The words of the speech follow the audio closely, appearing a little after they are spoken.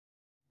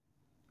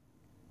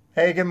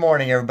Hey, good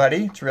morning,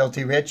 everybody. It's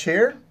Realty Rich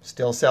here,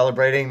 still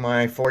celebrating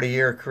my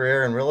 40-year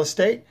career in real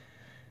estate.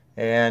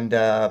 And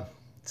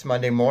it's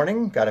Monday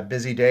morning. Got a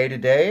busy day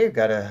today.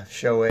 Got to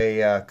show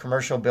a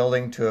commercial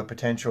building to a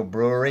potential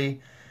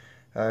brewery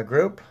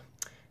group.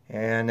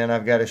 And then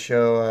I've got to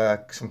show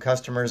some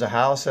customers a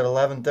house at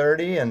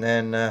 11:30. And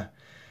then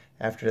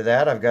after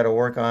that, I've got to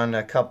work on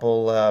a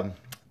couple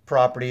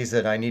properties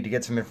that I need to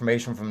get some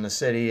information from the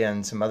city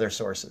and some other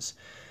sources.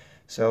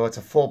 So it's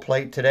a full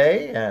plate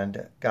today,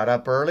 and got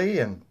up early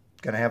and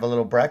gonna have a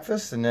little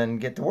breakfast and then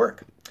get to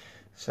work.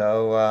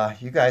 So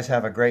you guys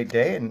have a great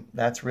day, and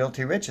that's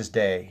Realty Rich's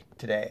day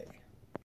today.